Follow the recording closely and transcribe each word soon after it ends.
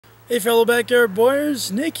Hey fellow backyard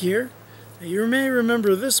boyers, Nick here. Now, you may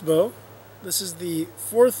remember this bow. This is the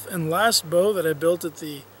fourth and last bow that I built at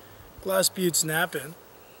the Glass Butte Snap-In.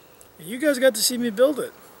 And you guys got to see me build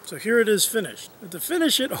it. So here it is finished. And to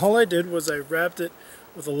finish it, all I did was I wrapped it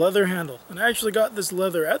with a leather handle. And I actually got this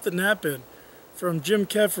leather at the Nap-In from Jim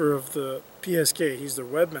Keffer of the PSK. He's their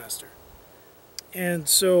webmaster. And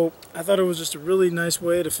so I thought it was just a really nice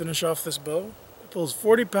way to finish off this bow. It pulls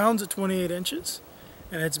 40 pounds at 28 inches.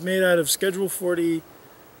 And it's made out of Schedule 40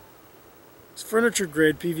 furniture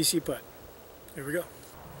grade PVC pipe. Here we go.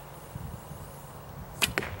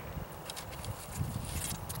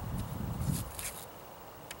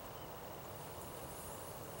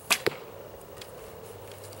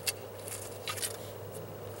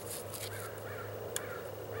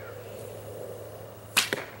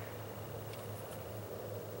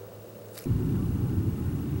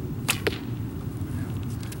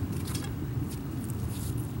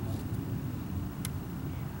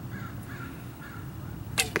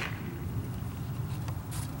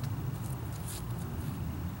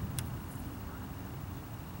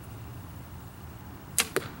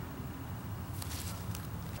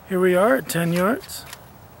 Here we are at 10 yards.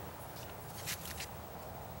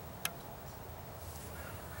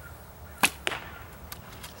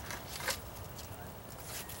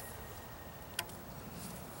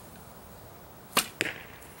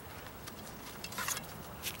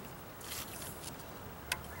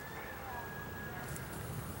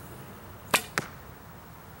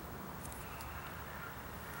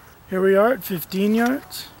 Here we are at 15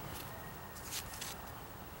 yards.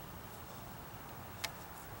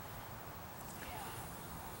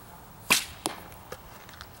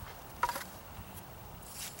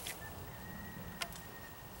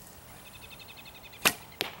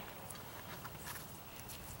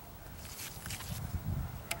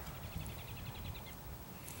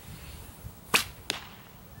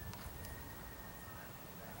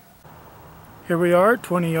 Here we are at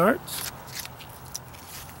 20 yards.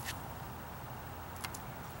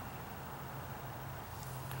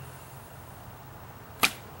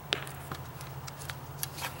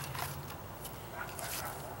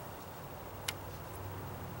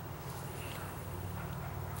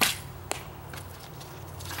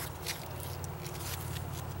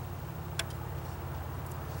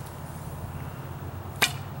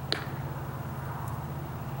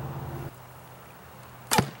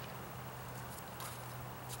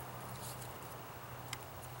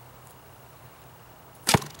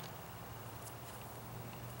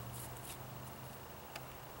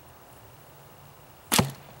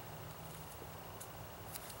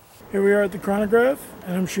 Here we are at the chronograph,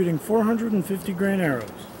 and I'm shooting 450 grain arrows.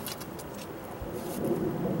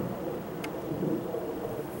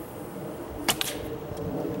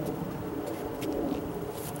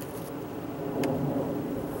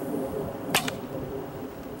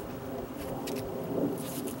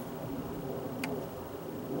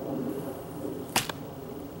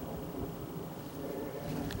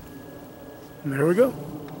 And there we go.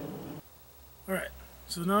 Alright.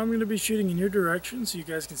 So now I'm going to be shooting in your direction so you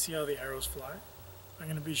guys can see how the arrows fly. I'm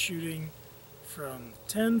going to be shooting from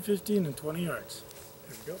 10, 15, and 20 yards.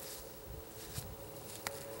 Here we go.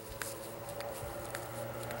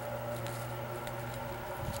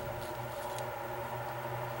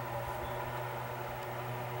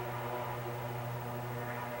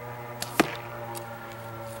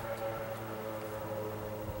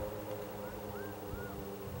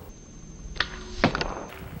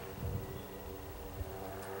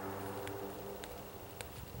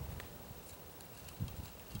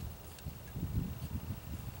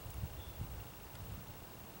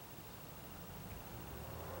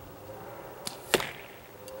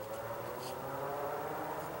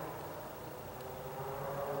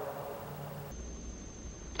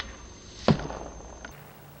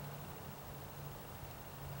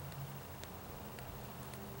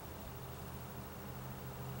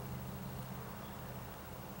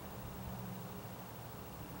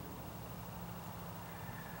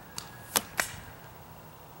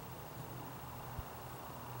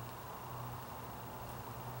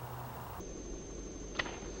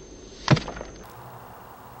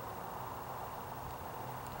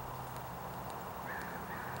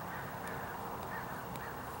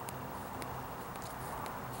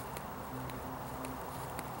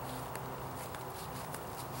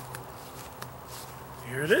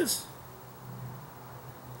 Here it is.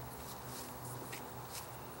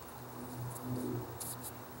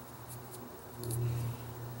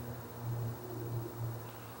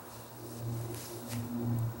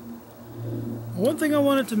 One thing I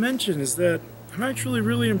wanted to mention is that I'm actually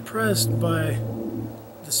really impressed by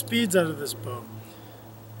the the speeds out of this bow.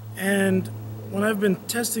 And when I've been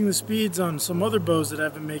testing the speeds on some other bows that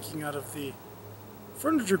I've been making out of the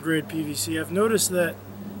furniture grade PVC, I've noticed that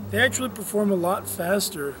they actually perform a lot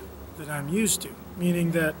faster than I'm used to,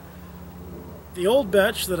 meaning that the old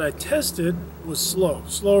batch that I tested was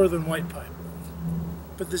slower than white pipe.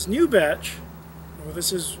 But this new batch, well,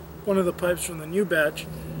 this is one of the pipes from the new batch,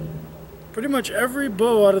 pretty much every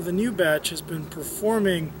bow out of the new batch has been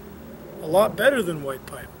performing a lot better than white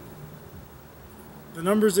pipe. The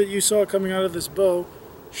numbers that you saw coming out of this bow,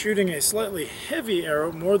 shooting a slightly heavy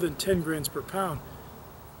arrow, more than 10 grains per pound,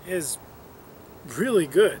 is really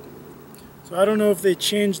good. So I don't know if they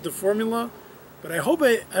changed the formula, but I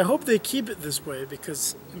hope they keep it this way,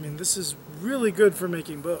 because I mean, this is really good for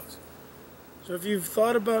making bows. So if you've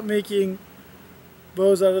thought about making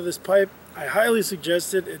bows out of this pipe, I highly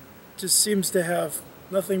suggest it. It just seems to have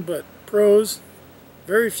nothing but pros,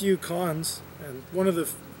 very few cons, and one of the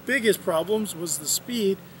biggest problems was the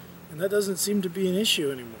speed, and that doesn't seem to be an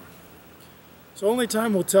issue anymore. So only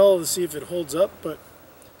time will tell to see if it holds up, but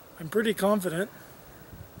I'm pretty confident.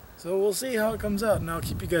 So we'll see how it comes out, and I'll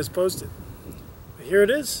keep you guys posted. But here it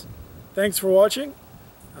is. Thanks for watching.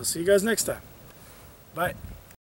 I'll see you guys next time. Bye.